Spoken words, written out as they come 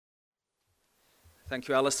Thank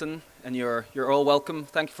you, Alison, and you're all welcome.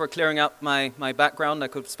 Thank you for clearing up my background. I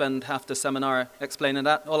could spend half the seminar explaining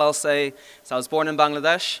that. All I'll say is I was born in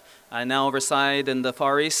Bangladesh. I now reside in the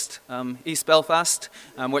Far East, East Belfast,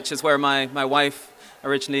 which is where my wife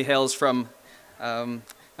originally hails from. And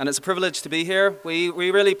it's a privilege to be here. We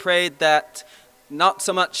really prayed that not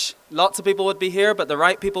so much lots of people would be here, but the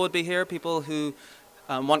right people would be here, people who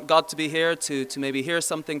want God to be here, to maybe hear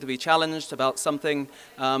something, to be challenged about something.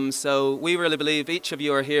 So we really believe each of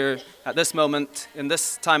you are here at this moment, in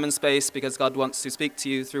this time and space, because God wants to speak to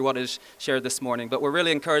you through what is shared this morning. But we're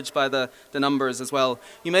really encouraged by the numbers as well.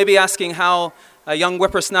 You may be asking how a young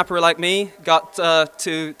whippersnapper like me got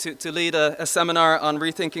to lead a seminar on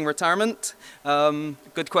rethinking retirement.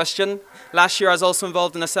 Good question. Last year I was also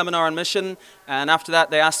involved in a seminar on mission, and after that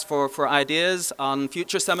they asked for ideas on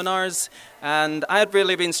future seminars. And I had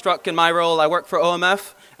really been struck in my role. I work for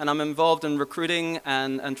OMF, and I'm involved in recruiting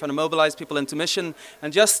and trying to mobilize people into mission.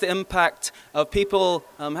 And just the impact of people,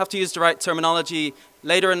 have to use the right terminology,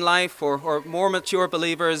 later in life or more mature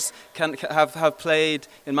believers can have played,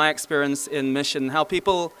 in my experience, in mission. How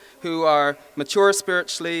people who are mature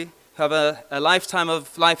spiritually, have a lifetime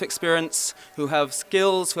of life experience, who have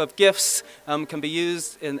skills, who have gifts, can be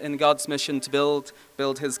used in God's mission to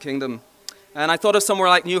build His kingdom. And I thought of somewhere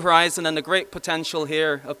like New Horizon and the great potential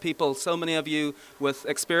here of people, so many of you with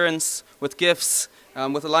experience, with gifts,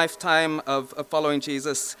 with a lifetime of following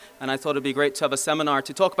Jesus. And I thought it'd be great to have a seminar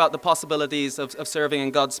to talk about the possibilities of serving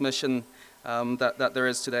in God's mission that there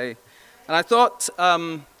is today. And I thought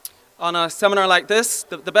on a seminar like this,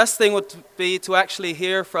 the best thing would be to actually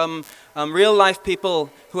hear from real life people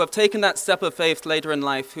who have taken that step of faith later in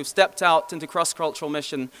life, who've stepped out into cross-cultural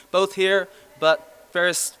mission, both here, but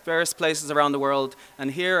various places around the world,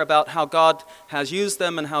 and hear about how God has used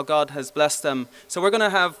them and how God has blessed them. So we're going to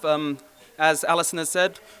have, as Alison has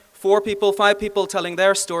said, 5 people telling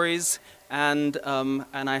their stories, and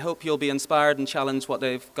I hope you'll be inspired and challenged what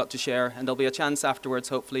they've got to share, and there'll be a chance afterwards,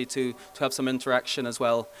 hopefully, to have some interaction as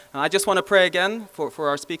well. And I just want to pray again for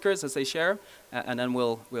our speakers as they share, and then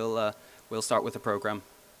we'll start with the program.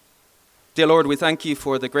 Dear Lord, we thank you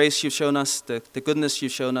for the grace you've shown us, the goodness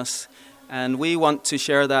you've shown us. And we want to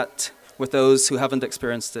share that with those who haven't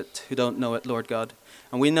experienced it, who don't know it, Lord God.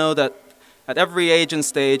 And we know that at every age and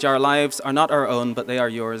stage, our lives are not our own, but they are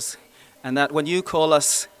yours. And that when you call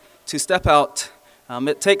us to step out,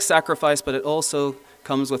 it takes sacrifice, but it also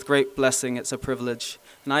comes with great blessing. It's a privilege.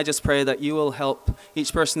 And I just pray that you will help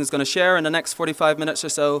each person who's going to share in the next 45 minutes or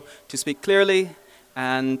so to speak clearly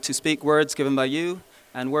and to speak words given by you,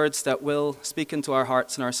 and words that will speak into our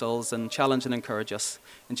hearts and our souls and challenge and encourage us.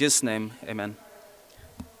 In Jesus' name, amen.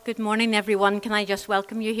 Good morning, everyone. Can I just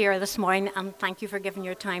welcome you here this morning, and thank you for giving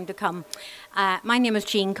your time to come. My name is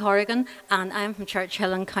Jean Corrigan, and I'm from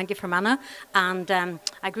Churchill in County Fermanagh, and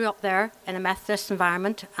I grew up there in a Methodist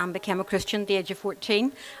environment and became a Christian at the age of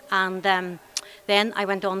 14, and then I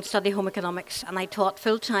went on to study home economics, and I taught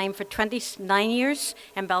full-time for 29 years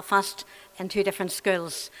in Belfast in 2 different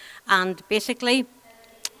schools. And basically,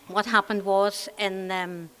 what happened was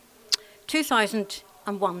in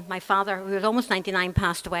 2001, my father, who was almost 99,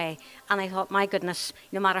 passed away. And I thought, my goodness,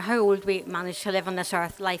 no matter how old we manage to live on this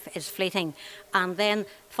earth, life is fleeting. And then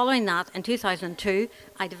following that, in 2002,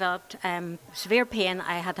 I developed severe pain.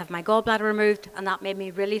 I had to have my gallbladder removed, and that made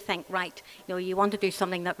me really think, right, you want to do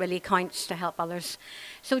something that really counts to help others.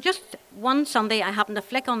 So just one Sunday, I happened to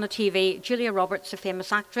flick on the TV. Julia Roberts, a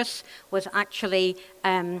famous actress, was actually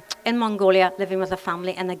in Mongolia living with a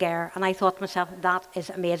family in Nagar. And I thought to myself, that is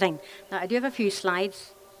amazing. Now, I do have a few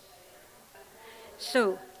slides.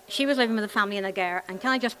 So she was living with a family in Nagar, and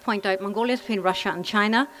can I just point out, Mongolia is between Russia and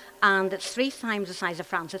China, and it's 3 times the size of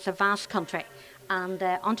France. It's a vast country, and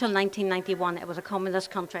until 1991, it was a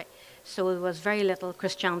communist country, so there was very little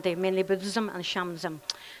Christianity, mainly Buddhism and shamanism.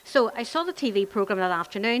 So I saw the TV program that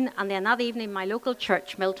afternoon, and then that evening, my local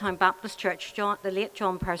church, Milltown Baptist Church, the late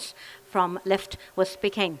John Pearce from Lift, was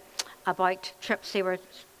speaking about trips they were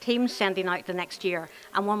teams sending out the next year,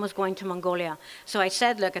 and one was going to Mongolia. So I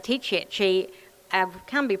said, look, I teach HE,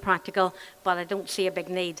 can be practical, but I don't see a big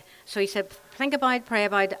need. So he said, think about it, pray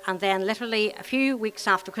about it, and then literally a few weeks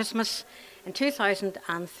after Christmas, in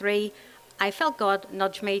 2003, I felt God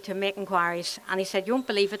nudge me to make inquiries, and he said, you won't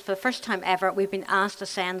believe it, for the first time ever, we've been asked to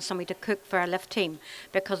send somebody to cook for our Lift team,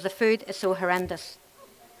 because the food is so horrendous.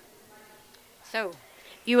 So,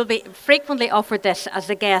 you will be frequently offered this as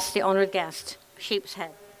the guest, the honoured guest, sheep's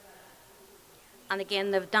head. And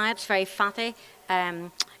again, the diet's very fatty.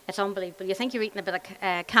 It's unbelievable. You think you're eating a bit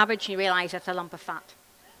of cabbage and you realise it's a lump of fat.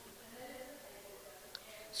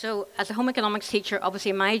 So as a home economics teacher,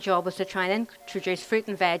 obviously my job was to try and introduce fruit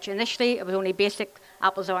and veg. Initially, it was only basic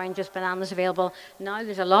apples, oranges, bananas available. Now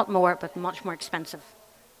there's a lot more, but much more expensive.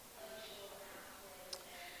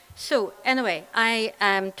 So anyway,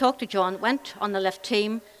 I talked to John, went on the LIFT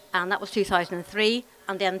team, and that was 2003.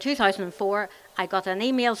 And then in 2004, I got an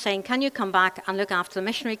email saying, can you come back and look after the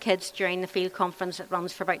missionary kids during the field conference that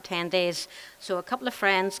runs for about 10 days? So a couple of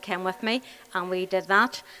friends came with me, and we did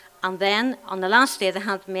that. And then on the last day, they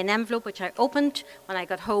handed me an envelope, which I opened when I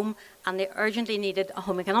got home, and they urgently needed a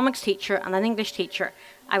home economics teacher and an English teacher.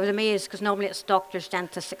 I was amazed, because normally it's doctors,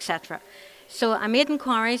 dentists, etc. So I made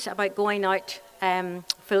inquiries about going out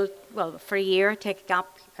for a year, take a gap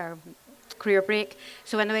or career break.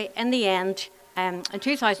 So anyway, in the end, in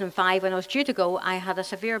 2005, when I was due to go, I had a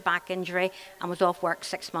severe back injury and was off work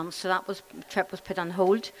 6 months. So that trip was put on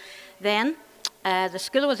hold. Then the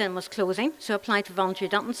school I was in was closing, so I applied for voluntary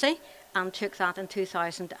redundancy and took that in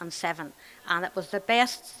 2007. And it was the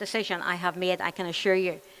best decision I have made, I can assure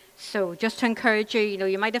you. So just to encourage you,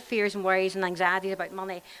 you might have fears and worries and anxieties about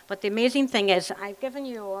money, but the amazing thing is I've given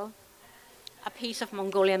you all a piece of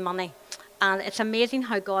Mongolian money. And it's amazing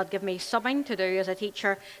how God gave me something to do as a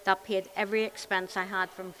teacher that paid every expense I had,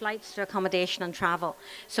 from flights to accommodation and travel.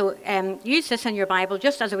 So use this in your Bible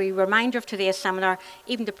just as a wee reminder of today's seminar,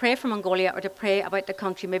 even to pray for Mongolia or to pray about the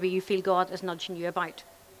country maybe you feel God is nudging you about.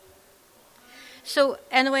 So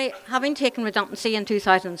anyway, having taken redundancy in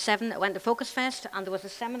 2007, I went to Focus Fest, and there was a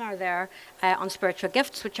seminar there on spiritual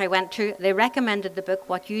gifts, which I went to. They recommended the book,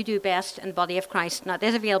 What You Do Best in the Body of Christ. Now, it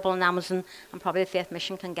is available on Amazon, and probably the Faith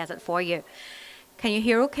Mission can get it for you. Can you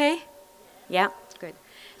hear okay? Yeah, good.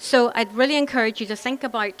 So I'd really encourage you to think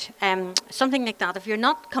about something like that. If you're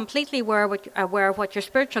not completely aware of what your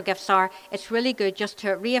spiritual gifts are, it's really good just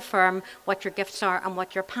to reaffirm what your gifts are and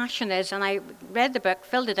what your passion is. And I read the book,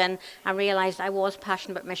 filled it in, and realised I was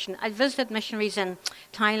passionate about mission. I visited missionaries in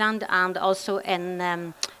Thailand and also in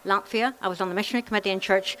Latvia. I was on the missionary committee in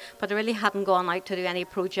church, but I really hadn't gone out to do any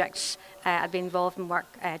projects. I'd been involved in work,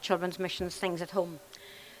 children's missions, things at home.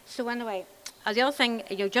 So anyway, the other thing,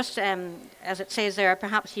 just as it says there,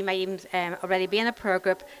 perhaps you might even already be in a prayer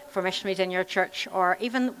group for missionaries in your church, or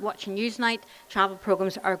even watching Newsnight. Travel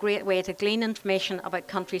programs are a great way to glean information about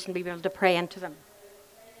countries and be able to pray into them.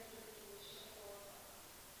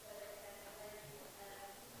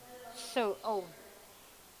 So,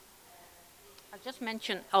 I'll just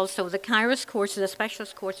mention also the Kairos course is a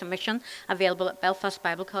specialist course on mission available at Belfast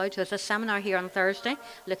Bible College. There's a seminar here on Thursday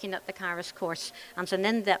looking at the Kairos course, and it's an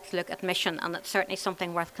in-depth look at mission, and it's certainly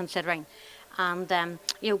something worth considering. And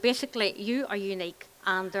basically you are unique,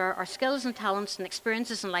 and there are skills and talents and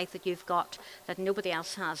experiences in life that you've got that nobody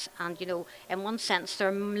else has. And in one sense, there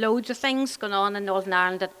are loads of things going on in Northern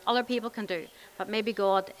Ireland that other people can do, but maybe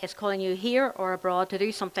God is calling you here or abroad to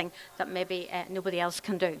do something that maybe nobody else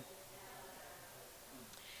can do.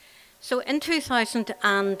 So in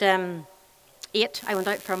 2008, I went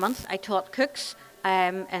out for a month. I taught cooks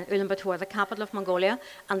in Ulaanbaatar, the capital of Mongolia.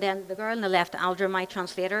 And then the girl on the left, Aldra, my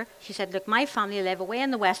translator, she said, look, my family live away in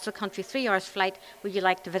the west of the country, 3 hours flight. Would you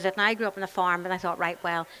like to visit? And I grew up on a farm, and I thought, right,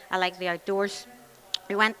 well, I like the outdoors.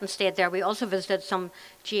 We went and stayed there. We also visited some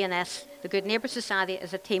GNS, the Good Neighbour Society,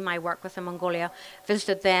 is a team I work with in Mongolia.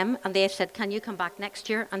 Visited them, and they said, can you come back next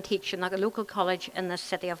year and teach in a local college in the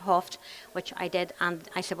city of Hoft, which I did. And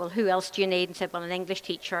I said, well, who else do you need? And said, well, an English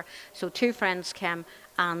teacher. So 2 friends came,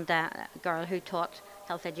 and a girl who taught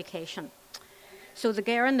health education. So the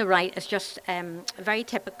girl on the right is just very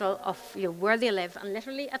typical of where they live. And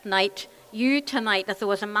literally at night, tonight, if there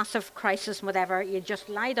was a massive crisis, whatever, you just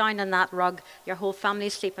lie down on that rug. Your whole family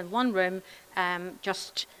sleep in one room,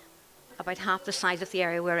 just about half the size of the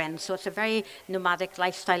area we're in. So it's a very nomadic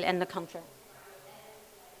lifestyle in the country.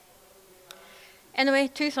 Anyway,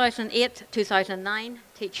 2008, 2009,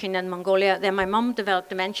 teaching in Mongolia. Then my mum developed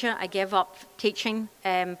dementia. I gave up teaching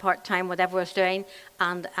part-time, whatever I was doing,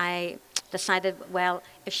 and I decided, well,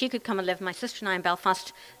 if she could come and live with my sister and I in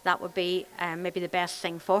Belfast, that would be maybe the best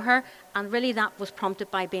thing for her. And really that was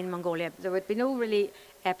prompted by being in Mongolia. There would be no really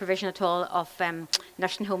provision at all of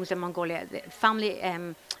nursing homes in Mongolia. The family,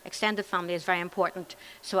 extended family is very important,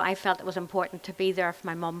 so I felt it was important to be there for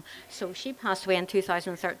my mum. So she passed away in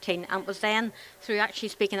 2013, and it was then through actually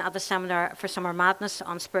speaking at the seminar for Summer Madness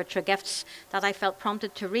on spiritual gifts that I felt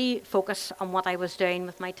prompted to refocus on what I was doing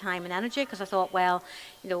with my time and energy, because I thought, well,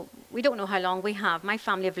 we don't know how long we have. My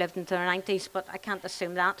family have lived into their 90s, but I can't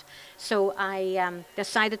assume that. So I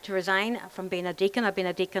decided to resign from being a deacon. I've been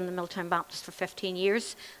a deacon in the Milltown Baptist for 15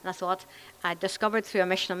 years, and I thought I discovered through a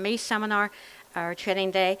Mission on Me seminar or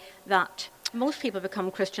training day that most people become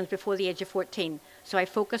Christians before the age of 14. So I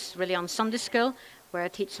focused really on Sunday school, where I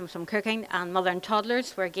teach them some cooking, and mother and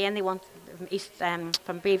toddlers, where again they want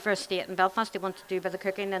from Beaver Estate in Belfast, they want to do a bit of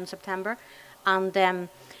cooking in September, and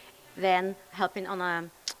then helping on a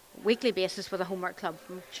weekly basis with a homework club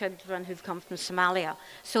from children who've come from Somalia.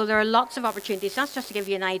 So there are lots of opportunities. That's just to give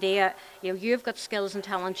you an idea. You've got skills and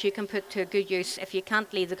talents you can put to good use. If you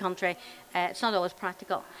can't leave the country, it's not always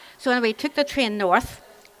practical. So anyway, took the train north,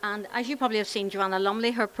 and as you probably have seen, Joanna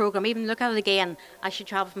Lumley, her programme, even look at it again, as she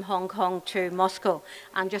travelled from Hong Kong to Moscow,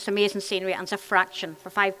 and just amazing scenery, and it's a fraction. For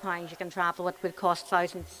 £5 you can travel, what would cost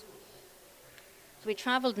thousands. So we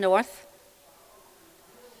travelled north,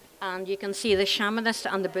 and you can see the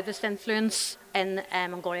shamanist and the Buddhist influence in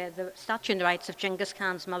Mongolia. The statue on the right of Genghis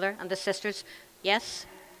Khan's mother and the sisters. Yes?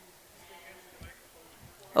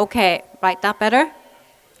 Okay, right, that better?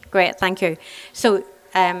 Great, thank you. So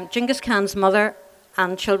Genghis Khan's mother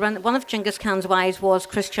and children, one of Genghis Khan's wives was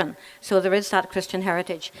Christian, so there is that Christian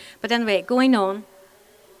heritage. But anyway, going on,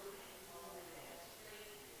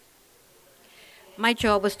 my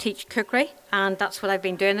job was teach cookery, and that's what I've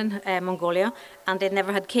been doing in Mongolia, and they'd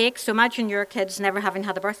never had cake. So imagine your kids never having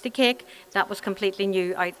had a birthday cake. That was completely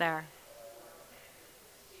new out there.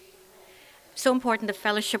 So important to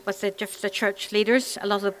fellowship with the church leaders. A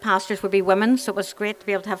lot of the pastors would be women, so it was great to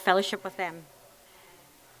be able to have fellowship with them.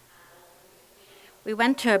 We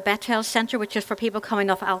went to a Bethel Centre, which is for people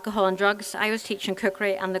coming off alcohol and drugs. I was teaching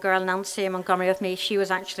cookery, and the girl Nancy in Montgomery with me, she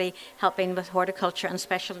was actually helping with horticulture and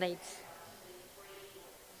special needs.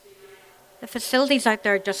 The facilities out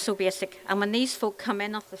there are just so basic, and when these folk come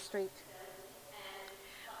in off the street,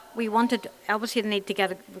 we wanted, obviously they need to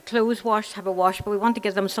get clothes washed, have a wash, but we want to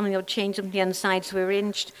give them something that would change them from the inside, so we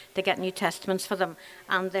arranged to get new testaments for them.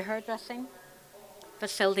 And the hairdressing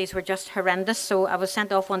facilities were just horrendous, so I was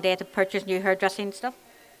sent off one day to purchase new hairdressing stuff.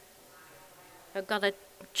 I got a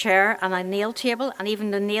chair and a nail table, and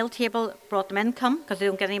even the nail table brought them income because they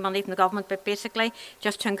don't get any money from the government, but basically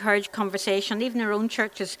just to encourage conversation. Even in our own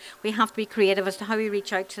churches, we have to be creative as to how we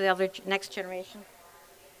reach out to the other next generation.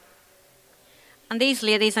 And these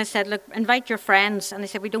ladies, I said, look, invite your friends. And they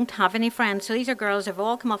said, we don't have any friends. So these are girls who have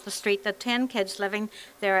all come off the street. There are 10 kids living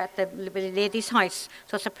there at the ladies' house.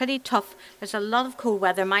 So it's a pretty tough, there's a lot of cold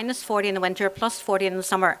weather, minus 40 in the winter, plus 40 in the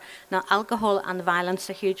summer. Now, alcohol and violence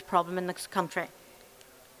are a huge problem in this country.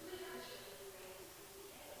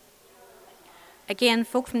 Again,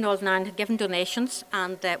 folk from Northern Ireland had given donations,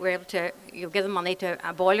 and we were able to give them money to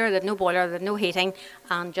a boiler. They had no boiler, they had no heating,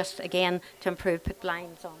 and just, again, to improve, put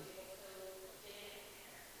blinds on.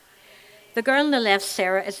 The girl on the left,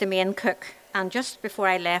 Sarah, is the main cook. And just before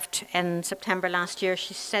I left in September last year,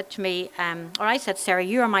 she said to me, or I said, Sarah,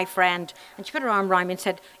 you are my friend. And she put her arm around me and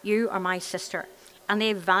said, you are my sister. And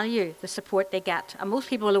they value the support they get. And most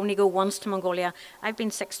people will only go once to Mongolia. I've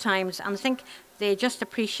been 6 times, and I think they just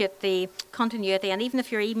appreciate the continuity. And even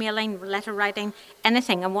if you're emailing, letter writing,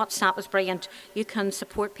 anything, and WhatsApp is brilliant, you can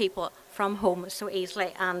support people from home so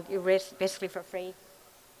easily, and you're basically for free.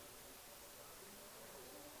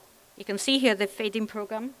 You can see here the feeding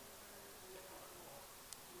program.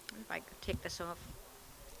 If I could take this off,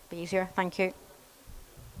 it'll be easier, thank you.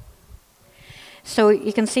 So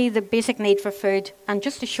you can see the basic need for food, and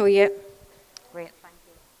just to show you, great, thank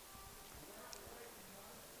you.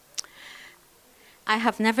 I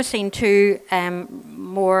have never seen 2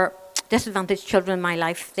 more disadvantaged children in my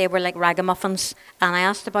life. They were like ragamuffins, and I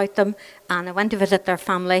asked about them, and I went to visit their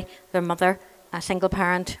family, their mother, a single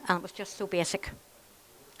parent, and it was just so basic.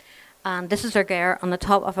 And this is their ger on the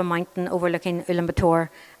top of a mountain overlooking Ulaanbaatar,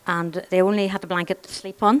 and they only had a blanket to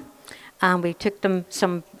sleep on. And we took them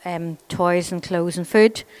some toys and clothes and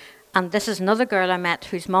food. And this is another girl I met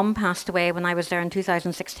whose mum passed away when I was there in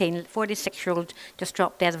 2016. 46-year-old just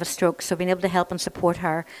dropped dead of a stroke, so being able to help and support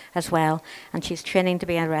her as well. And she's training to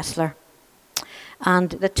be a wrestler. And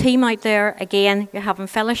the team out there, again, you're having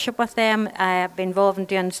fellowship with them. I've been involved in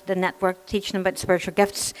doing the network, teaching them about spiritual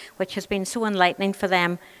gifts, which has been so enlightening for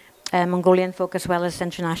them, Mongolian folk as well as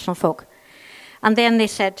international folk. And then they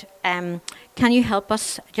said, can you help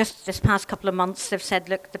us? Just this past couple of months, they've said,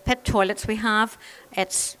 look, the pit toilets we have,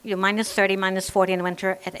 it's minus 30, minus 40 in the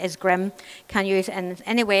winter. It is grim. Can you, in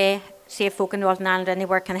any way, see if folk in Northern Ireland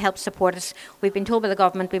anywhere can help support us? We've been told by the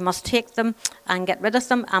government we must take them and get rid of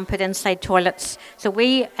them and put inside toilets. So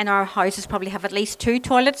we, in our houses, probably have at least 2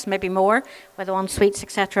 toilets, maybe more, with en-suites,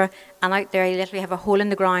 etc. And out there, you literally have a hole in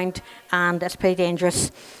the ground, and it's pretty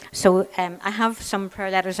dangerous. So I have some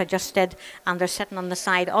prayer letters I just did, and they're sitting on the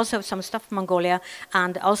side. Also some stuff from Mongolia,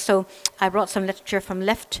 and also I brought some literature from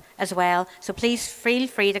Lift as well. So please feel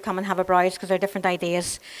free to come and have a browse, because there are different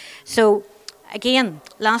ideas. So again,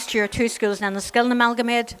 last year 2 schools in Enniskillen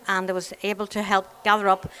amalgamated, and I was able to help gather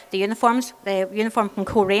up the uniforms. The uniform from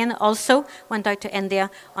Coleraine also went out to India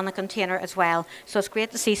on a container as well. So it's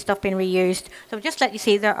great to see stuff being reused. So just let you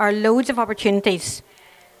see there are loads of opportunities.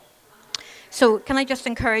 So can I just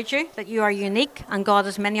encourage you that you are unique and God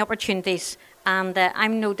has many opportunities, and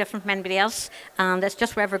I'm no different from anybody else, and it's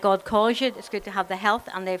just wherever God calls you. It's good to have the health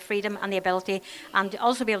and the freedom and the ability, and to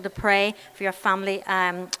also be able to pray for your family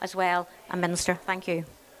as well and minister. Thank you.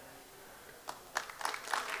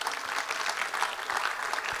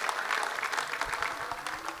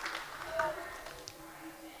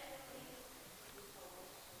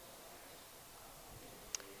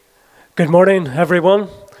 Good morning, everyone.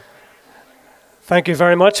 Thank you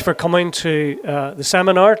very much for coming to the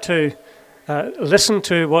seminar to listen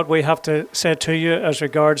to what we have to say to you as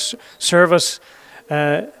regards service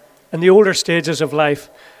in the older stages of life.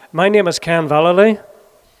 My name is Ken Vallely.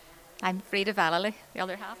 I'm Frida Vallely, the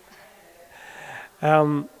other half.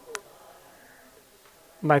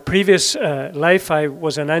 My previous life, I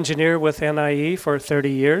was an engineer with NIE for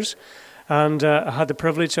 30 years, and I had the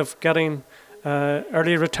privilege of getting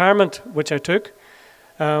early retirement, which I took.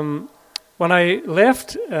 When I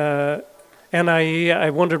left NIE, I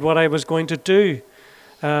wondered what I was going to do.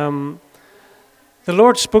 The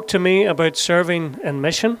Lord spoke to me about serving in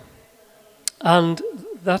mission, and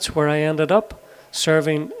that's where I ended up,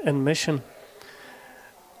 serving in mission.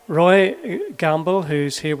 Roy Gamble,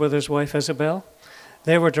 who's here with his wife Isabel,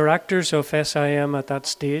 they were directors of SIM at that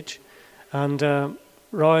stage, and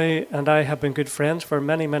Roy and I have been good friends for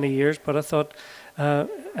many, many years, but I thought,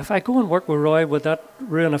 if I go and work with Roy, would that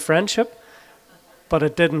ruin a friendship? But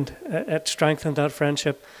it didn't. It strengthened that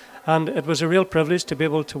friendship. And it was a real privilege to be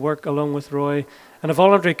able to work along with Roy in a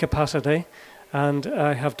voluntary capacity, and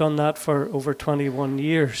I have done that for over 21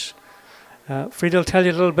 years. Frida will tell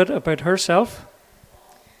you a little bit about herself.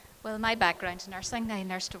 Well, my background is nursing. I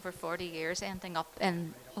nursed over 40 years, ending up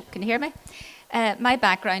in... Oh, can you hear me? My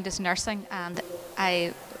background is nursing, and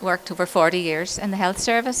I worked over 40 years in the health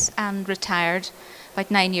service and retired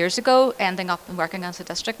about 9 years ago, ending up working as a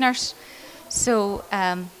district nurse. So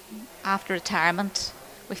after retirement,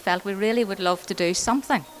 we felt we really would love to do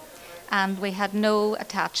something. And we had no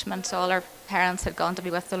attachments. All our parents had gone to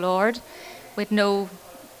be with the Lord. We'd no...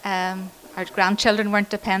 our grandchildren weren't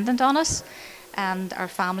dependent on us, and our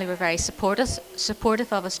family were very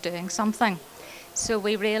supportive of us doing something. So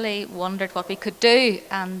we really wondered what we could do,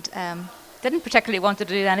 and didn't particularly want to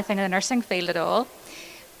do anything in the nursing field at all,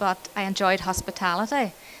 but I enjoyed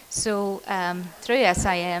hospitality. So through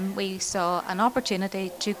SIM, we saw an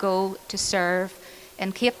opportunity to go to serve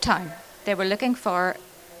in Cape Town. They were looking for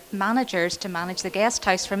managers to manage the guest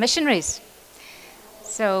house for missionaries.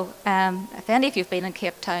 So if any of you have been in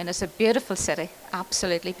Cape Town, it's a beautiful city,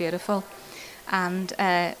 absolutely beautiful. And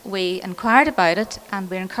we inquired about it, and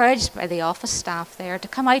we were encouraged by the office staff there to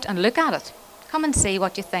come out and look at it. Come and see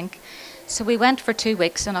what you think. So we went for 2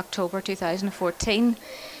 weeks in October 2014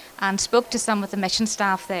 and spoke to some of the mission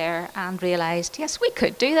staff there and realised, yes, we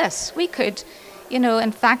could do this. We could, you know,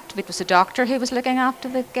 in fact, it was a doctor who was looking after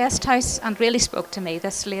the guest house and really spoke to me.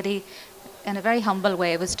 This lady, in a very humble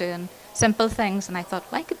way, was doing simple things, and I thought,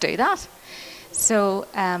 well, I could do that. So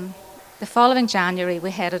the following January,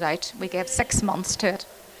 we headed out. We gave 6 months to it.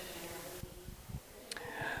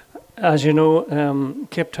 As you know,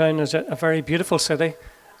 Cape Town is a very beautiful city,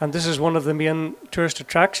 and this is one of the main tourist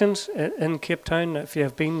attractions in Cape Town. If you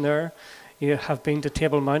have been there, you have been to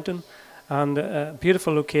Table Mountain, and a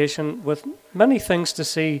beautiful location with many things to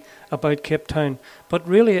see about Cape Town. But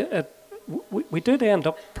really, we did end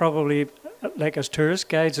up probably like as tourist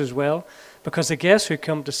guides as well, because the guests who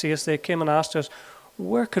come to see us, they came and asked us,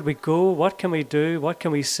 where could we go, what can we do, what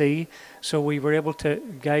can we see? So we were able to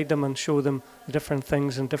guide them and show them different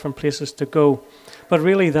things and different places to go. But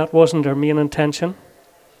really that wasn't our main intention.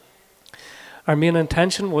 Our main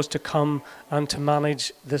intention was to come and to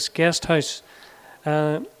manage this guest house.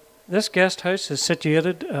 This guest house is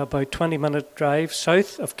situated about 20-minute drive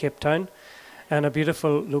south of Cape Town, in a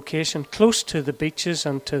beautiful location close to the beaches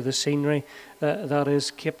and to the scenery that is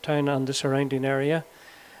Cape Town and the surrounding area.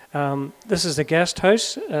 This is the guest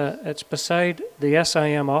house. It's beside the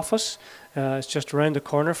SIM office. It's just around the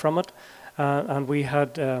corner from it. And we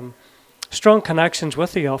had strong connections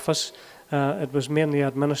with the office. It was mainly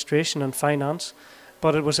administration and finance,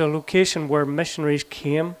 but it was a location where missionaries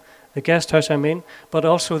came, the guest house I mean, but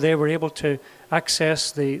also they were able to access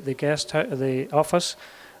the office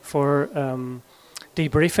for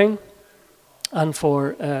debriefing and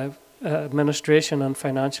for administration and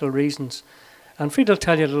financial reasons. And Frida will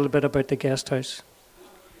tell you a little bit about the guest house.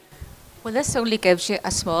 Well, this only gives you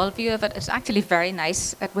a small view of it. It's actually very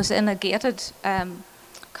nice. It was in a gated,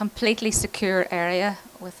 completely secure area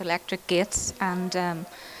with electric gates and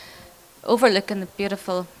overlooking the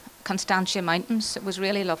beautiful Constantia Mountains. It was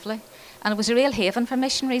really lovely. And it was a real haven for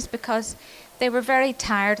missionaries because they were very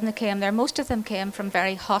tired when they came there. Most of them came from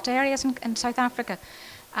very hot areas in South Africa.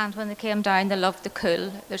 And when they came down, they loved the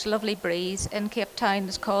cool. There's a lovely breeze in Cape Town.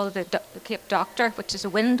 It's called the Cape Doctor, which is a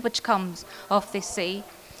wind which comes off the sea.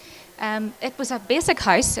 It was a basic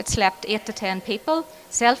house. It slept 8 to 10 people,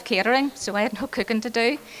 self-catering, so I had no cooking to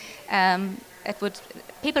do.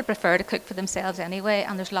 People prefer to cook for themselves anyway,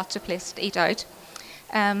 and there's lots of places to eat out.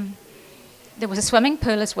 There was a swimming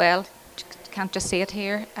pool as well. You can't just see it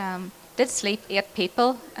here. Did sleep 8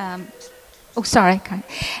 people. It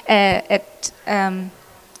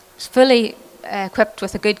was fully equipped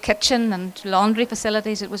with a good kitchen and laundry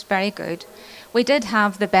facilities. It was very good. We did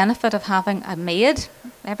have the benefit of having a maid.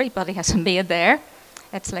 Everybody has a maid there.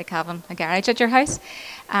 It's like having a garage at your house.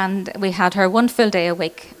 And we had her 1 full day a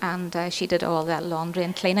week, and she did all that laundry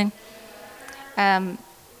and cleaning.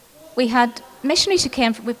 We had missionaries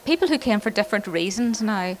people who came for different reasons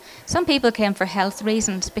now. Some people came for health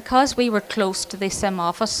reasons. Because we were close to the SIM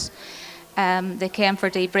office, they came for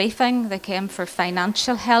debriefing, they came for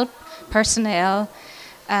financial help, personnel.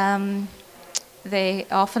 They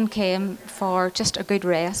often came for just a good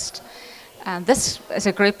rest. And this is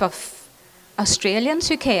a group of Australians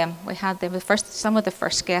who came. They were some of the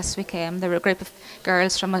first guests who came. They were a group of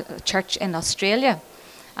girls from a church in Australia.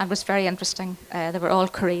 And it was very interesting. They were all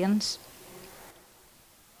Koreans.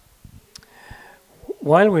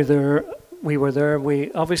 While we were there,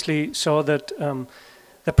 we obviously saw that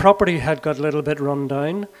the property had got a little bit run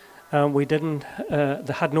down.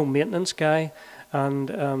 They had no maintenance guy,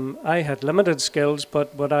 and I had limited skills,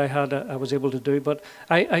 but what I was able to do. But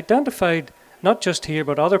I identified, not just here,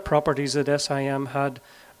 but other properties that SIM had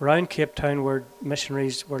around Cape Town where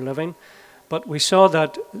missionaries were living. But we saw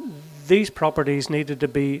that these properties needed to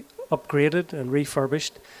be upgraded and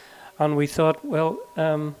refurbished. And we thought, well,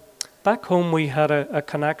 back home we had a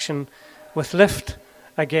connection with Lift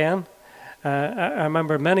again. I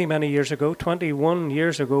remember many, many years ago, 21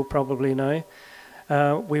 years ago probably now,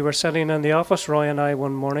 we were sitting in the office, Roy and I,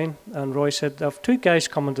 one morning, and Roy said, I have 2 guys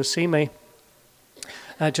coming to see me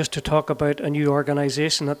just to talk about a new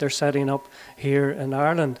organisation that they're setting up here in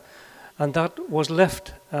Ireland. And that was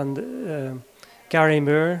Lift. And Gary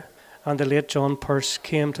Moore and the late John Pearce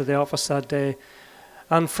came to the office that day.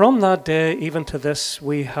 And from that day, even to this,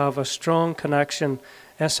 we have a strong connection.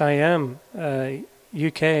 SIM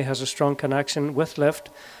UK has a strong connection with Lift,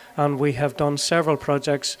 and we have done several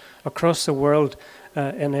projects across the world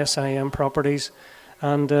in SIM properties.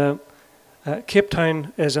 And Cape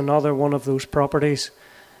Town is another one of those properties.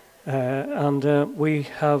 And we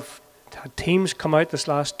have had teams come out this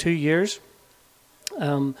last 2 years.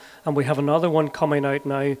 And we have another one coming out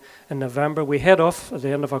now in November. We head off at the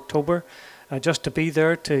end of October just to be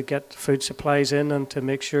there to get food supplies in and to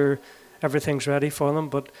make sure everything's ready for them.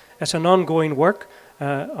 But it's an ongoing work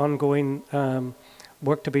to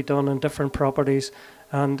be done in different properties.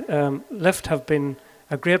 And Lift have been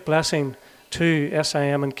a great blessing to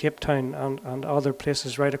SIM in Cape Town and other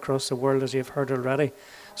places right across the world, as you've heard already.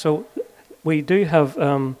 So we do have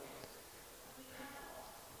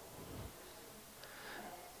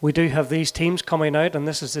these teams coming out, and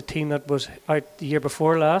this is the team that was out the year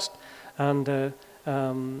before last, and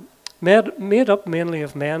made up mainly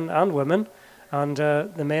of men and women. And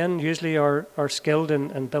the men usually are skilled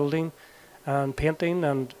in building and painting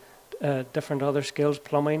and different other skills,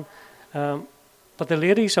 plumbing. But the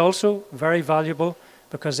ladies also very valuable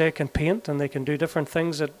because they can paint and they can do different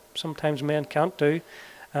things that sometimes men can't do.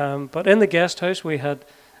 But in the guest house we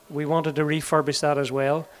wanted to refurbish that as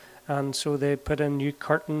well. And so they put in new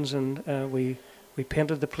curtains and we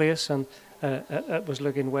painted the place, and it was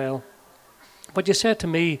looking well. But you said to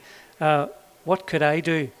me, what could I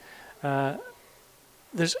do?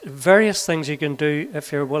 There's various things you can do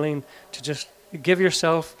if you're willing to just give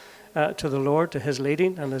yourself to the Lord, to His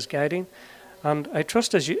leading and His guiding. And I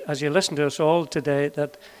trust as you listen to us all today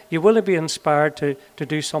that you will be inspired to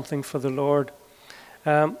do something for the Lord.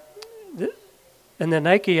 In the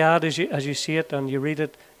Nike ad, as you see it and you read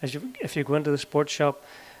it, if you go into the sports shop,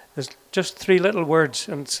 there's just 3 little words,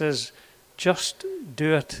 and it says, "Just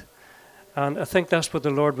do it." And I think that's what the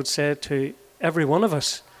Lord would say to every one of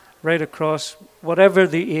us, right across, whatever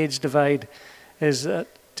the age divide, is that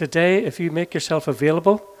today, if you make yourself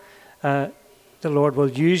available, the Lord will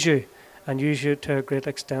use you, and use you to a great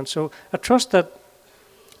extent. So I trust that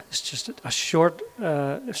it's just a short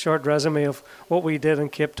resume of what we did in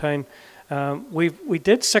Cape Town. We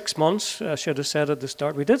did 6 months, I should have said at the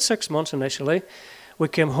start, we did 6 months initially. We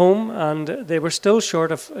came home and they were still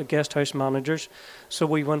short of guest house managers. So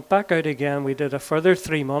we went back out again. We did a further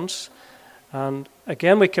 3 months. And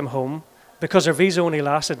again we came home because our visa only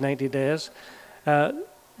lasted 90 days.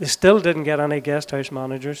 They still didn't get any guest house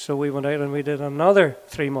managers. So we went out and we did another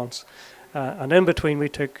 3 months. And in between we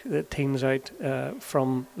took the teams out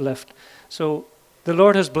from Lift. So the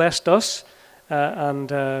Lord has blessed us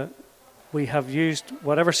and we have used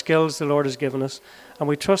whatever skills the Lord has given us. And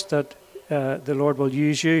we trust that the Lord will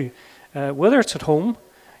use you. Whether it's at home,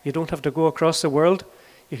 you don't have to go across the world.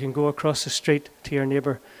 You can go across the street to your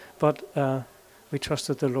neighbour. But we trust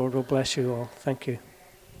that the Lord will bless you all. Thank you.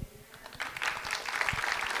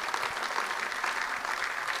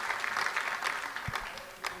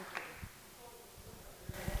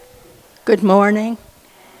 Good morning.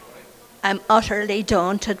 I'm utterly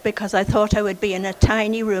daunted because I thought I would be in a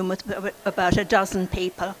tiny room with about a dozen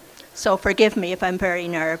people. So forgive me if I'm very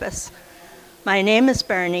nervous. My name is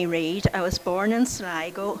Bernie Reid. I was born in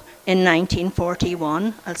Sligo in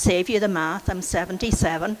 1941. I'll save you the math. I'm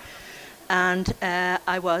 77. And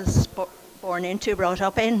I was born into, brought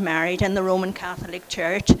up in, married in the Roman Catholic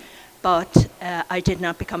Church. But I did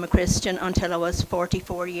not become a Christian until I was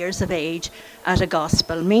 44 years of age at a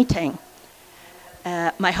gospel meeting.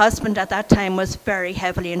 My husband at that time was very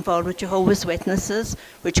heavily involved with Jehovah's Witnesses,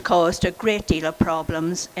 which caused a great deal of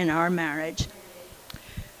problems in our marriage.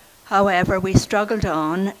 However, we struggled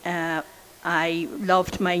on. I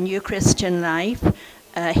loved my new Christian life.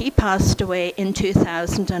 He passed away in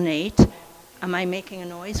 2008. Am I making a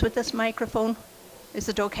noise with this microphone? Is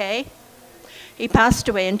it okay? He passed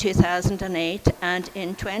away in 2008, and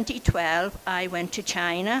in 2012 I went to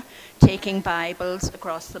China taking Bibles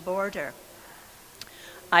across the border.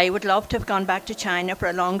 I would love to have gone back to China for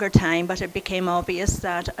a longer time, but it became obvious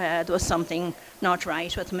that there was something not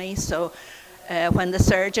right with me. So when the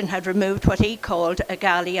surgeon had removed what he called a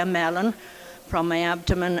gallia melon from my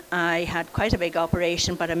abdomen, I had quite a big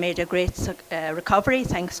operation, but I made a great recovery,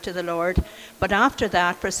 thanks to the Lord. But after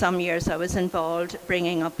that, for some years, I was involved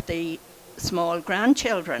bringing up the small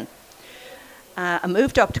grandchildren. I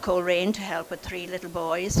moved up to Coleraine to help with 3 little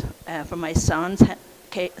boys for my son's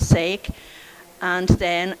sake. And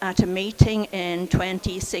then at a meeting in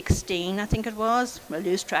 2016, I think it was, I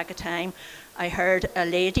lose track of time, I heard a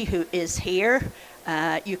lady who is here.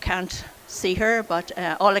 You can't see her, but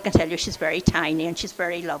all I can tell you, she's very tiny and she's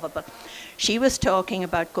very lovable. She was talking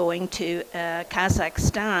about going to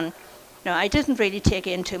Kazakhstan. Now, I didn't really take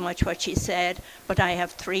in too much what she said, but I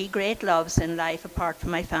have 3 great loves in life apart from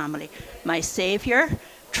my family: my Saviour,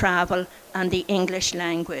 travel, and the English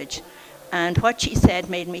language. And what she said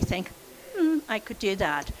made me think, I could do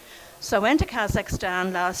that. So I went to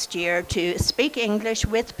Kazakhstan last year to speak English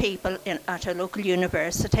with people at a local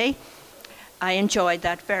university. I enjoyed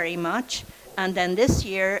that very much. And then this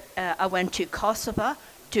year I went to Kosovo,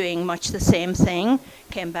 doing much the same thing,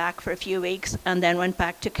 came back for a few weeks, and then went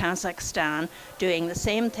back to Kazakhstan, doing the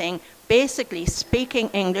same thing, basically speaking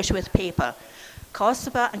English with people.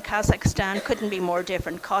 Kosovo and Kazakhstan couldn't be more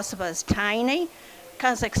different. Kosovo is tiny,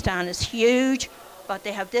 Kazakhstan is huge, but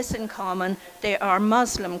they have this in common: they are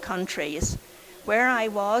Muslim countries. Where I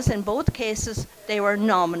was, in both cases, they were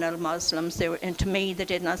nominal Muslims. And to me, they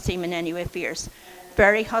did not seem in any way fierce.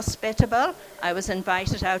 Very hospitable. I was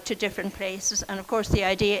invited out to different places. And of course, the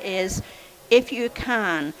idea is, if you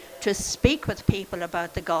can, to speak with people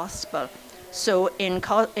about the gospel. So in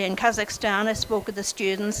Kazakhstan, I spoke with the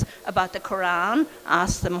students about the Quran,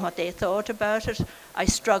 asked them what they thought about it. I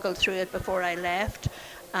struggled through it before I left,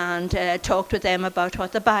 and talked with them about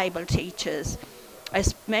what the Bible teaches. I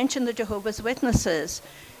mentioned the Jehovah's Witnesses.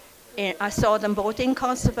 I saw them both in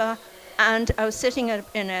Kosovo, and I was sitting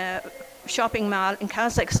in a shopping mall in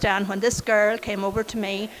Kazakhstan when this girl came over to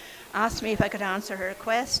me, asked me if I could answer her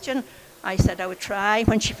question. I said I would try.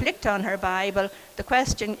 When she flicked on her Bible, the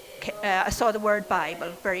question, I saw the word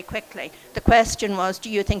Bible very quickly. The question was, do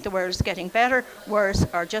you think the world is getting better, worse,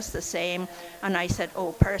 or just the same? And I said,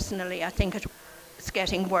 oh, personally, I think it's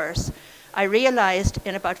getting worse. I realized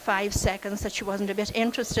in about 5 seconds that she wasn't a bit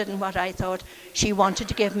interested in what I thought. She wanted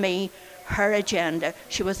to give me her agenda.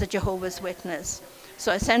 She was a Jehovah's Witness.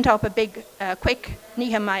 So I sent up a big, quick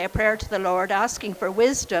Nehemiah prayer to the Lord, asking for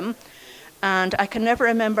wisdom. And I can never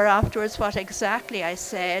remember afterwards what exactly I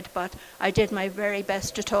said, but I did my very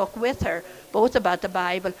best to talk with her, both about the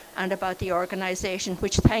Bible and about the organization,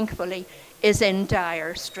 which thankfully is in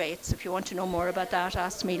dire straits. If you want to know more about that,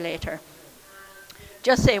 ask me later.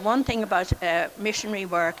 Just say one thing about missionary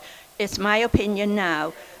work. It's my opinion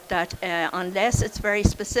now that unless it's very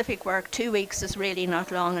specific work, 2 weeks is really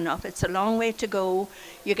not long enough. It's a long way to go.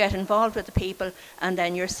 You get involved with the people and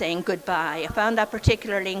then you're saying goodbye. I found that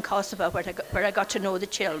particularly in Kosovo where I got to know the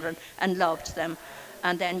children and loved them,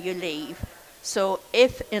 and then you leave. So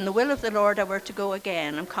if in the will of the Lord I were to go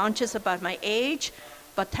again, I'm conscious about my age,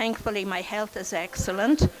 but thankfully my health is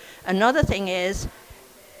excellent. Another thing is,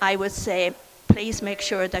 I would say, please make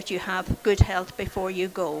sure that you have good health before you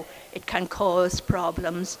go. It can cause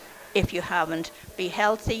problems if you haven't. Be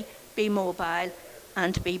healthy, be mobile,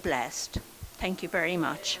 and be blessed. Thank you very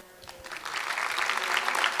much.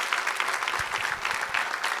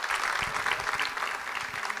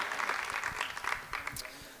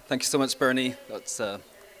 Thank you so much, Bernie. That's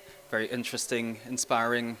very interesting,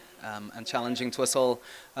 inspiring, and challenging to us all.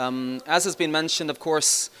 As has been mentioned, of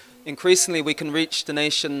course, increasingly we can reach the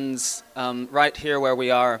nations right here where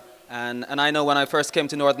we are. And I know when I first came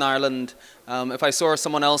to Northern Ireland, if I saw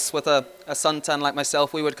someone else with a suntan like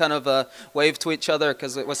myself, we would kind of wave to each other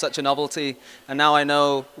because it was such a novelty. And now I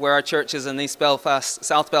know where our church is in East Belfast,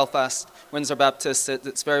 South Belfast, Windsor Baptist.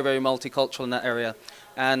 It's very, very multicultural in that area.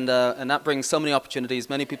 And that brings so many opportunities,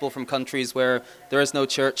 many people from countries where there is no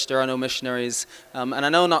church, there are no missionaries. And I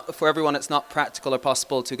know not for everyone it's not practical or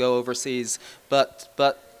possible to go overseas, but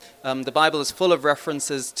the Bible is full of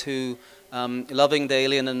references to loving the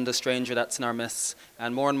alien and the stranger that's in our midst.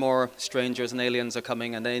 And more strangers and aliens are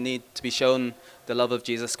coming, and they need to be shown the love of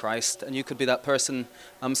Jesus Christ. And you could be that person.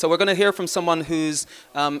 So we're going to hear from someone who's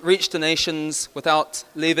reached the nations without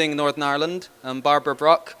leaving Northern Ireland, Barbara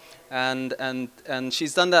Brock. And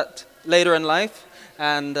she's done that later in life,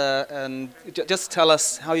 and just tell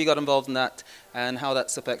us how you got involved in that and how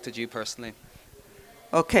that's affected you personally.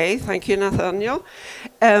 Okay, thank you, Nathaniel.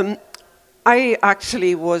 I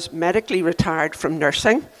actually was medically retired from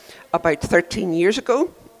nursing about 13 years ago.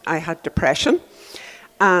 I had depression,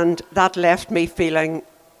 and that left me feeling,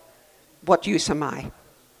 what use am I?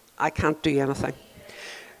 I can't do anything.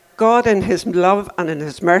 God, in his love and in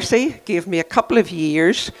his mercy, gave me a couple of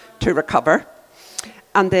years to recover.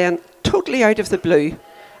 And then, totally out of the blue,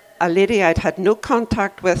 a lady I'd had no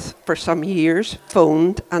contact with for some years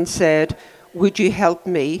phoned and said, would you help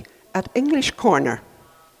me at English Corner?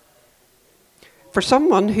 For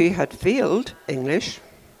someone who had failed English,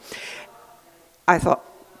 I thought,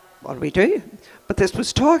 what do we do? But this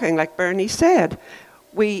was talking, like Bernie said.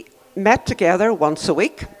 We met together once a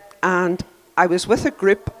week, and I was with a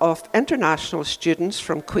group of international students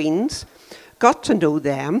from Queen's, got to know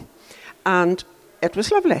them, and it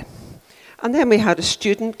was lovely. And then we had a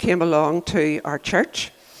student came along to our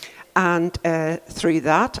church, and through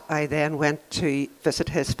that I then went to visit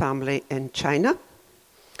his family in China.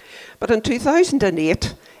 But in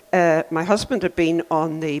 2008, my husband had been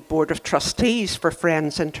on the board of trustees for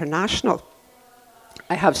Friends International.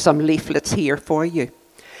 I have some leaflets here for you.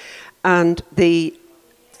 And the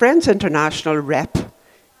Friends International rep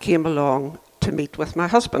came along to meet with my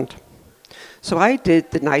husband. So I did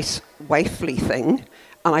the nice wifely thing,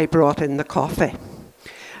 and I brought in the coffee.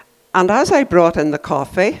 And as I brought in the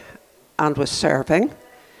coffee and was serving,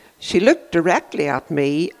 she looked directly at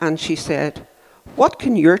me and she said, what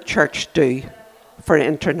can your church do for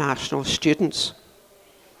international students?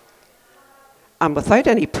 And without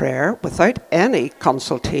any prayer, without any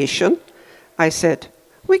consultation, I said,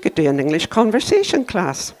 we could do an English conversation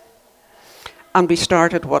class. And we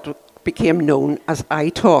started what became known as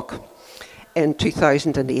iTalk in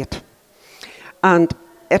 2008. And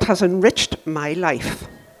it has enriched my life.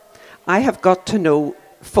 I have got to know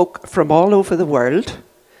folk from all over the world.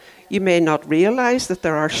 You may not realise that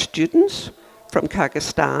there are students from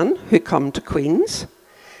Kyrgyzstan who come to Queen's,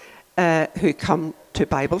 who come to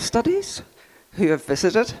Bible studies, who have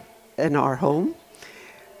visited in our home.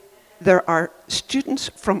 There are students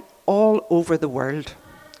from all over the world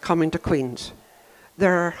coming to Queen's.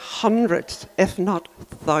 There are hundreds, if not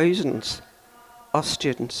thousands, of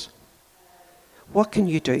students. What can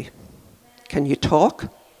you do? Can you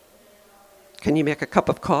talk? Can you make a cup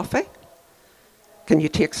of coffee? Can you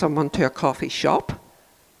take someone to a coffee shop?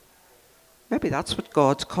 Maybe that's what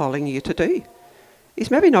God's calling you to do.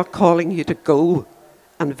 He's maybe not calling you to go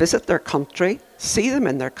and visit their country, see them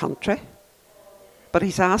in their country, but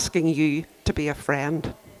he's asking you to be a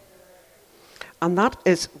friend. And that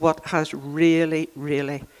is what has really,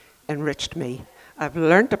 really enriched me. I've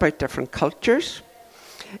learnt about different cultures.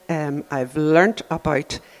 I've learnt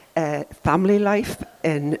about family life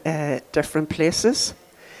in different places.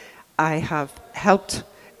 I have helped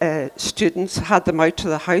students, had them out to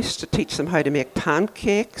the house to teach them how to make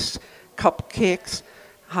pancakes, cupcakes,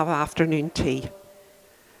 have afternoon tea.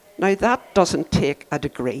 Now that doesn't take a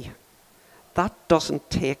degree. that doesn't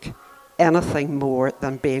take anything more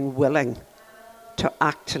than being willing to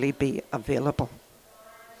actually be available.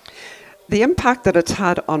 The impact that it's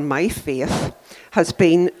had on my faith has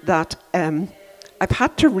been that I've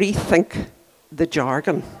had to rethink the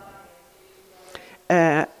jargon.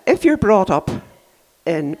 If you're brought up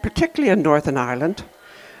particularly in Northern Ireland,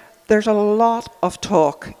 there's a lot of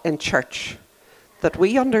talk in church that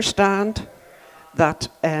we understand, that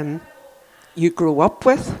you grow up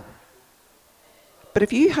with. But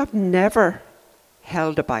if you have never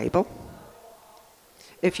held a Bible,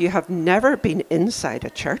 if you have never been inside a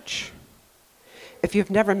church, if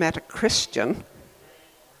you've never met a Christian,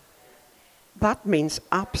 that means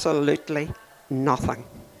absolutely nothing.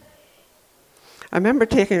 I remember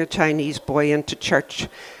taking a Chinese boy into church,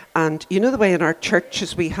 and you know the way in our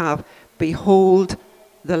churches we have, "Behold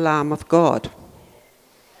the Lamb of God."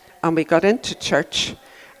 And we got into church,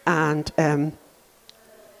 and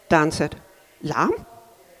Dan said, "Lamb?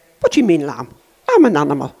 What do you mean lamb? I'm an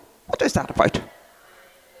animal. What is that about?"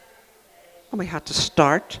 And we had to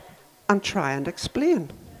start and try and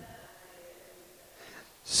explain.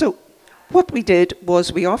 So what we did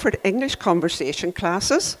was we offered English conversation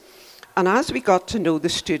classes, and as we got to know the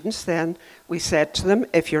students, then we said to them,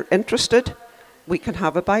 if you're interested, we can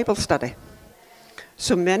have a Bible study.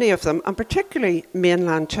 So many of them, and particularly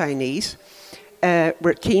mainland Chinese,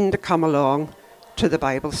 were keen to come along to the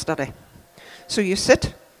Bible study. So you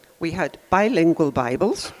sit, we had bilingual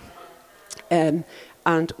Bibles, and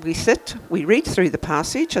we sit, we read through the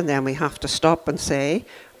passage, and then we have to stop and say,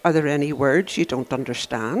 are there any words you don't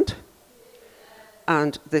understand?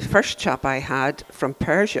 And the first chap I had from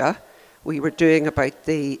Persia, we were doing about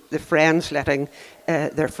the friends letting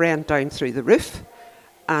their friend down through the roof,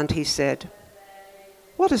 and he said,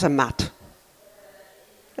 "What is a mat?"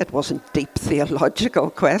 It wasn't deep theological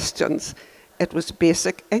questions, it was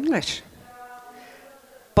basic English.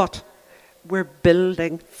 But we're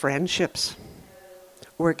building friendships.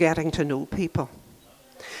 We're getting to know people.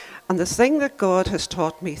 And the thing that God has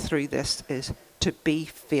taught me through this is to be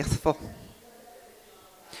faithful.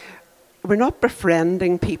 We're not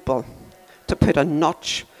befriending people to put a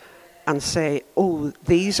notch and say, oh,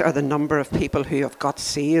 these are the number of people who have got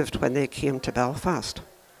saved when they came to Belfast.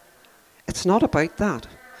 It's not about that.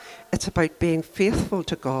 It's about being faithful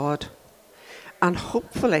to God. And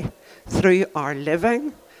hopefully, through our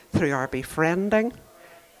living, through our befriending,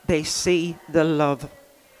 they see the love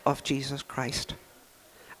of Jesus Christ.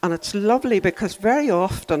 And it's lovely because very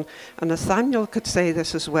often, and Nathaniel could say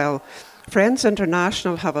this as well, Friends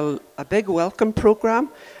International have a big welcome program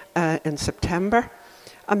in September.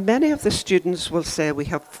 And many of the students will say, we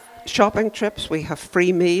have shopping trips, we have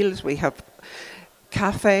free meals, we have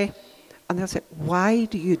cafe. And they'll say, why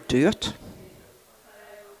do you do it?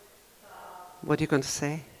 What are you going to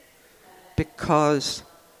say? Because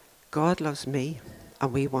God loves me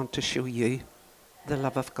and we want to show you the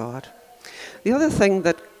love of God. The other thing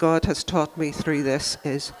that God has taught me through this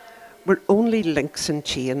is we're only links in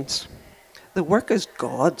chains. The work is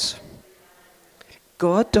God's.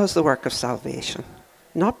 God does the work of salvation,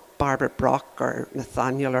 not Barbara Brock or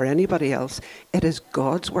Nathaniel or anybody else. It is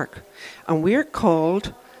God's work. And we're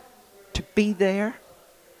called to be there,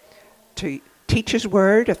 to teach His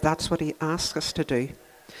word if that's what He asks us to do.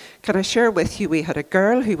 Can I share with you, we had a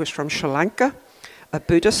girl who was from Sri Lanka, a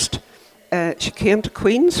Buddhist. She came to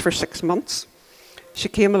Queen's for 6 months. She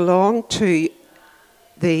came along to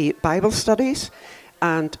the Bible studies,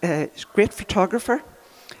 and she's a great photographer,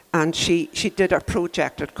 and she did a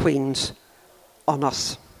project at Queen's on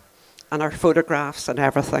us and our photographs and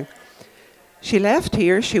everything. She left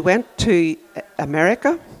here, she went to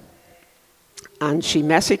America, and she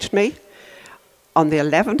messaged me on the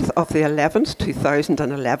 11th of the 11th,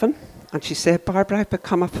 2011, and she said, Barbara, I've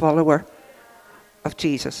become a follower of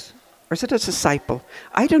Jesus. Or is it a disciple?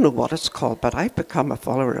 I don't know what it's called, but I've become a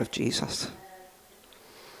follower of Jesus.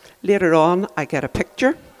 Later on, I get a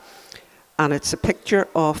picture, and it's a picture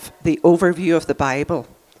of the overview of the Bible.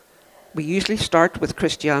 We usually start with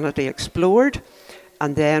Christianity Explored,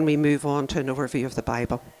 and then we move on to an overview of the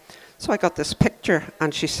Bible. So I got this picture,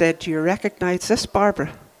 and she said, do you recognize this,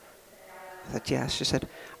 Barbara? I said, yes. She said,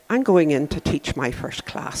 I'm going in to teach my first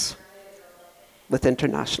class with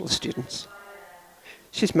international students.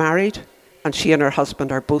 She's married, and she and her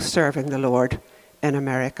husband are both serving the Lord in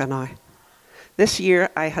America now. This year,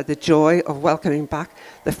 I had the joy of welcoming back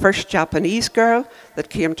the first Japanese girl that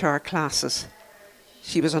came to our classes.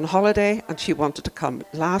 She was on holiday, and she wanted to come.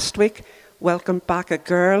 Last week, welcomed back a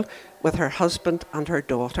girl with her husband and her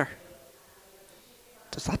daughter.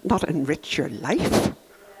 Does that not enrich your life?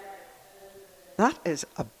 That is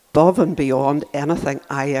above and beyond anything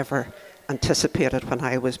I ever anticipated when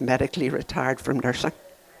I was medically retired from nursing.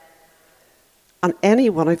 And any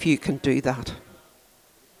one of you can do that.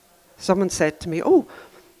 Someone said to me, oh,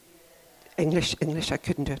 English, I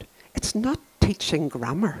couldn't do it. It's not teaching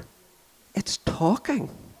grammar. It's talking.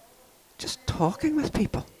 Just talking with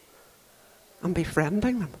people and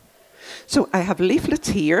befriending them. So I have leaflets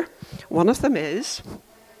here. One of them is,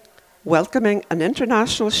 welcoming an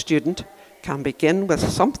international student can begin with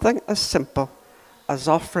something as simple as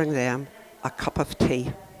offering them a cup of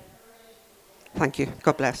tea. Thank you.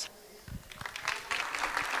 God bless.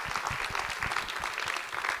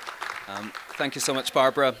 Thank you so much,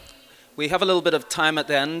 Barbara. We have a little bit of time at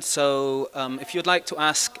the end, so if you'd like to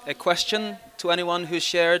ask a question to anyone who's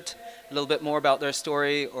shared a little bit more about their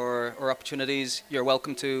story or opportunities, you're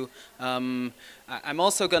welcome to. I'm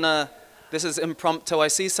also gonna, this is impromptu, I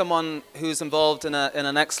see someone who's involved in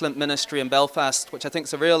an excellent ministry in Belfast, which I think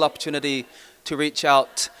is a real opportunity to reach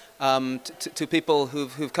out to people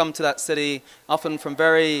who've come to that city, often from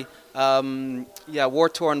very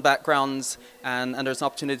war-torn backgrounds, and there's an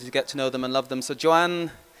opportunity to get to know them and love them. So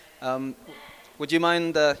Joanne, would you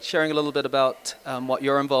mind sharing a little bit about what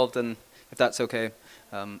you're involved in, if that's okay?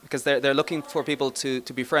 Because they're looking for people to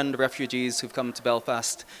befriend refugees who've come to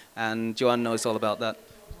Belfast, and Joanne knows all about that.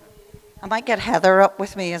 I might get Heather up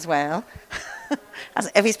with me as well.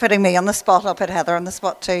 As if he's putting me on the spot, I'll put Heather on the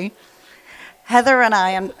spot too. Heather and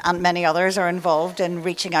I and many others are involved in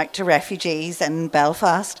reaching out to refugees in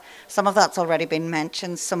Belfast. Some of that's already been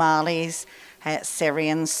mentioned, Somalis,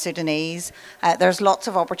 Syrians, Sudanese. There's lots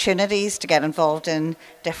of opportunities to get involved in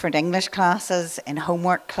different English classes, in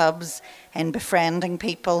homework clubs, in befriending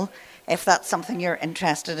people. If that's something you're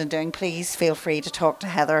interested in doing, please feel free to talk to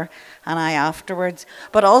Heather and I afterwards.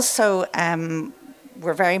 But also,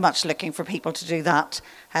 we're very much looking for people to do that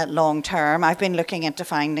long term. I've been looking into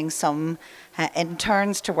finding some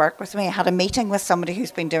interns to work with me. I had a meeting with somebody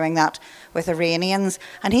who's been doing that with Iranians,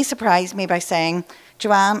 and he surprised me by saying,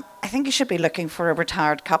 Joanne, I think you should be looking for a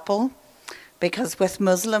retired couple, because with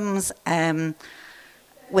Muslims,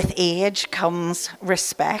 with age comes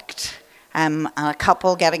respect. And a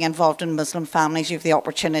couple getting involved in Muslim families, you have the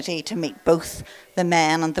opportunity to meet both the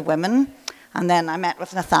men and the women. And then I met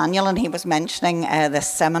with Nathaniel, and he was mentioning this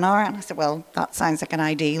seminar, and I said, well, that sounds like an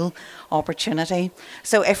ideal opportunity.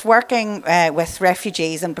 So if working with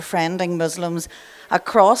refugees and befriending Muslims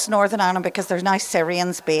across Northern Ireland, because there's now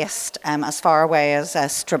Syrians based as far away as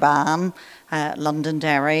Strabane,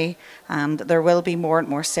 Londonderry, and there will be more and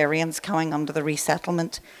more Syrians coming under the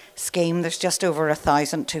resettlement scheme. There's just over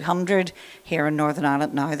 1,200 here in Northern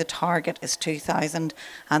Ireland now. The target is 2,000,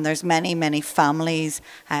 and there's many, many families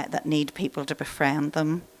that need people to befriend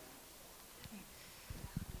them.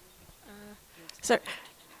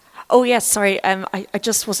 Oh yes, sorry. I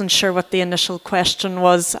just wasn't sure what the initial question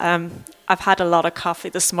was. I've had a lot of coffee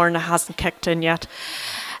this morning. It hasn't kicked in yet.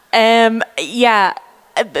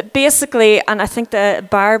 Basically, and I think that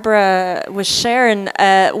Barbara was sharing,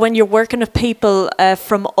 when you're working with people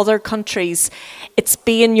from other countries, it's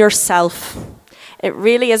being yourself. It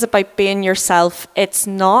really is about being yourself. It's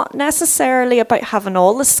not necessarily about having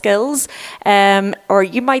all the skills, or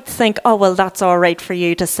you might think, oh, well, that's all right for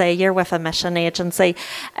you to say you're with a mission agency.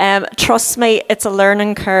 Trust me, it's a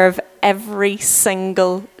learning curve every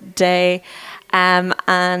single day.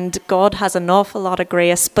 And God has an awful lot of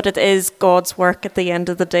grace, but it is God's work at the end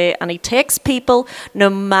of the day. And he takes people, no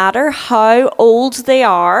matter how old they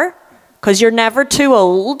are, because you're never too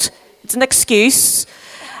old. It's an excuse.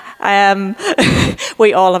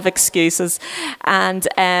 We all have excuses. And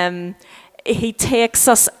he takes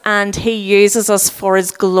us and he uses us for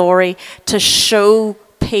his glory to show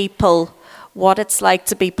people what it's like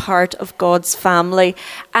to be part of God's family.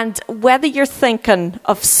 And whether you're thinking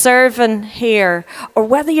of serving here or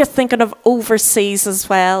whether you're thinking of overseas as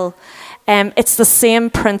well, it's the same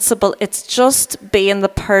principle. It's just being the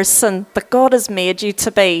person that God has made you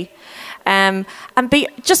to be. And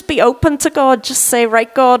just be open to God. Just say,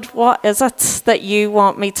 right, God, what is it that you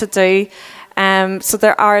want me to do? So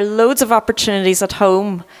there are loads of opportunities at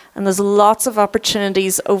home, and there's lots of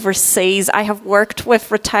opportunities overseas. I have worked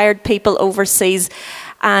with retired people overseas,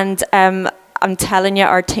 and I'm telling you,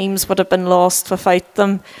 our teams would have been lost without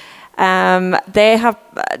them. They have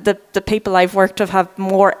the people I've worked with have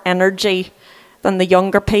more energy than the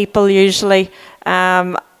younger people usually.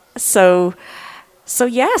 So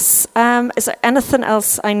yes. Is there anything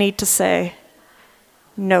else I need to say?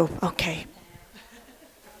 No. Okay.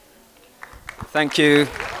 Thank you.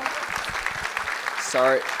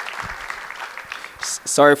 Sorry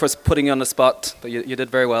for putting you on the spot, but you did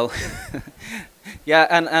very well. Yeah,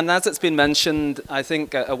 and as it's been mentioned, I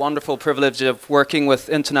think a wonderful privilege of working with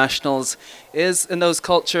internationals is in those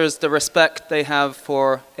cultures the respect they have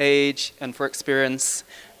for age and for experience,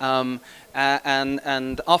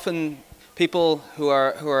 and often people who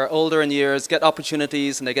are older in years get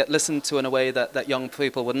opportunities and they get listened to in a way that young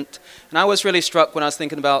people wouldn't. And I was really struck when I was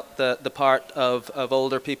thinking about the part of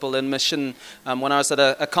older people in mission when I was at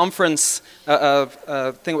a conference,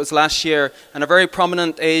 I think it was last year, and a very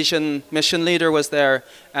prominent Asian mission leader was there,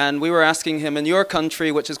 and we were asking him, in your country,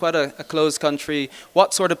 which is quite a closed country,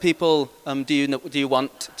 what sort of people do you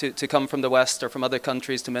want to come from the West or from other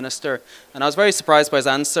countries to minister? And I was very surprised by his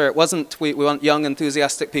answer. It wasn't, we want young,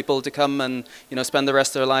 enthusiastic people to come and spend the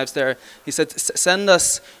rest of their lives there. He said, send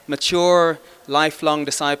us mature, lifelong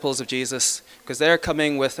disciples of Jesus, because they're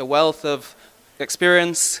coming with a wealth of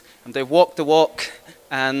experience, and they've walked the walk,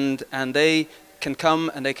 and they can come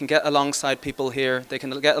and they can get alongside people here. They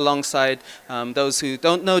can get alongside those who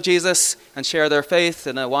don't know Jesus and share their faith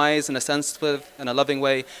in a wise and a sensitive and a loving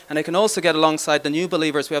way. And they can also get alongside the new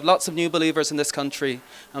believers. We have lots of new believers in this country,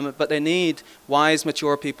 but they need wise,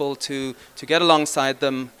 mature people to get alongside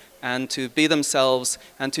them and to be themselves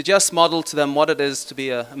and to just model to them what it is to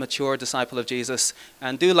be a mature disciple of Jesus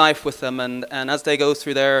and do life with them, and as they go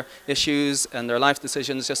through their issues and their life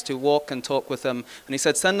decisions, just to walk and talk with them. And he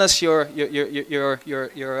said, send us your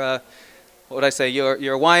what would I say,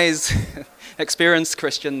 your wise, experienced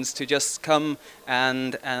Christians to just come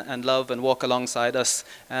and love and walk alongside us.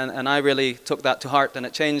 And I really took that to heart, and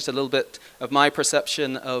it changed a little bit of my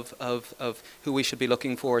perception of who we should be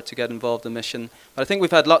looking for to get involved in mission. But I think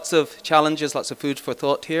we've had lots of challenges, lots of food for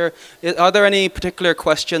thought here. Are there any particular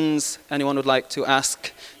questions anyone would like to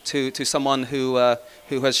ask to someone who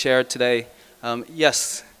has shared today?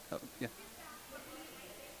 Yes. Oh, yeah.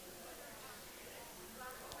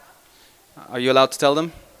 Are you allowed to tell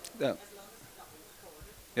them? Yeah.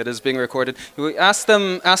 It is being recorded. We ask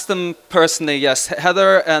them personally. Yes,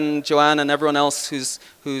 Heather and Joanne and everyone else who's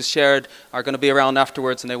shared are going to be around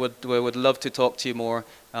afterwards, and they would love to talk to you more,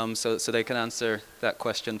 so they can answer that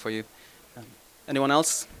question for you. Anyone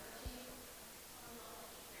else?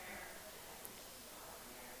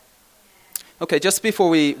 Okay, just before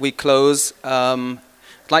we close, I'd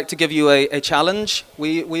like to give you a challenge.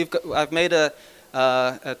 I've made a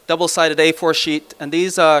double-sided A4 sheet, and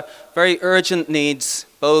these are very urgent needs,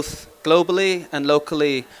 both globally and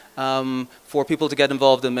locally, for people to get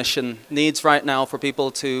involved in mission. Needs right now for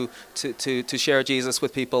people to share Jesus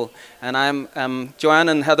with people. And Joanne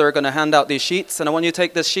and Heather are going to hand out these sheets, and I want you to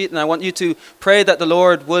take this sheet, and I want you to pray that the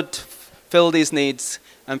Lord would fill these needs.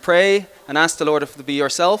 And pray and ask the Lord if it be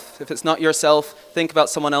yourself. If it's not yourself, think about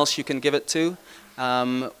someone else you can give it to,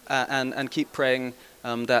 and keep praying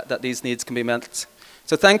that these needs can be met.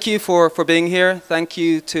 So thank you for being here. Thank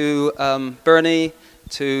you to Bernie,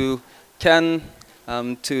 to Ken,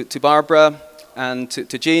 to Barbara, and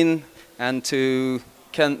to Jean, and to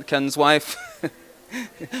Ken's wife,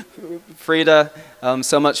 Frida,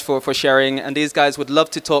 so much for sharing. And these guys would love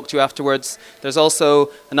to talk to you afterwards. There's also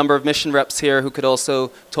a number of mission reps here who could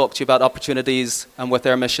also talk to you about opportunities with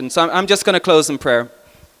their mission. So I'm just going to close in prayer.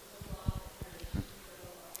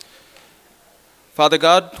 Father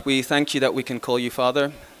God, we thank you that we can call you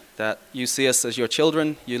Father, that you see us as your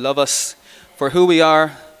children, you love us for who we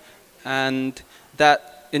are, and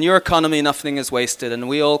that in your economy nothing is wasted, and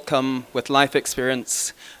we all come with life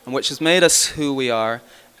experience, and which has made us who we are,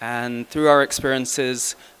 and through our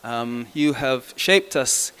experiences you have shaped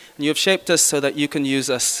us, and you have shaped us so that you can use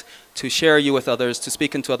us to share you with others, to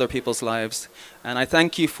speak into other people's lives. And I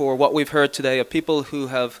thank you for what we've heard today of people who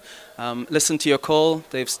have listened to your call,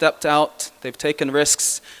 they've stepped out, they've taken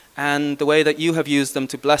risks, and the way that you have used them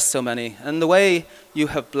to bless so many, and the way you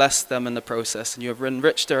have blessed them in the process, and you have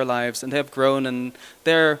enriched their lives, and they have grown in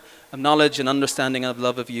their knowledge and understanding of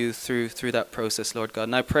love of you through that process, Lord God.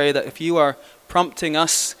 And I pray that if you are prompting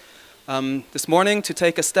us this morning to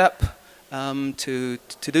take a step, to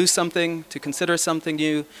do something, to consider something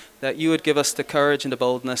new, that you would give us the courage and the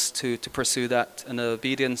boldness to pursue that, and the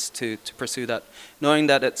obedience to pursue that, knowing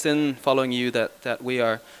that it's in following you that we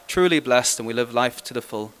are truly blessed and we live life to the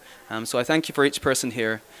full. So I thank you for each person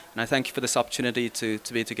here, and I thank you for this opportunity to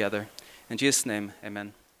be together. In Jesus' name,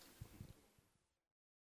 amen.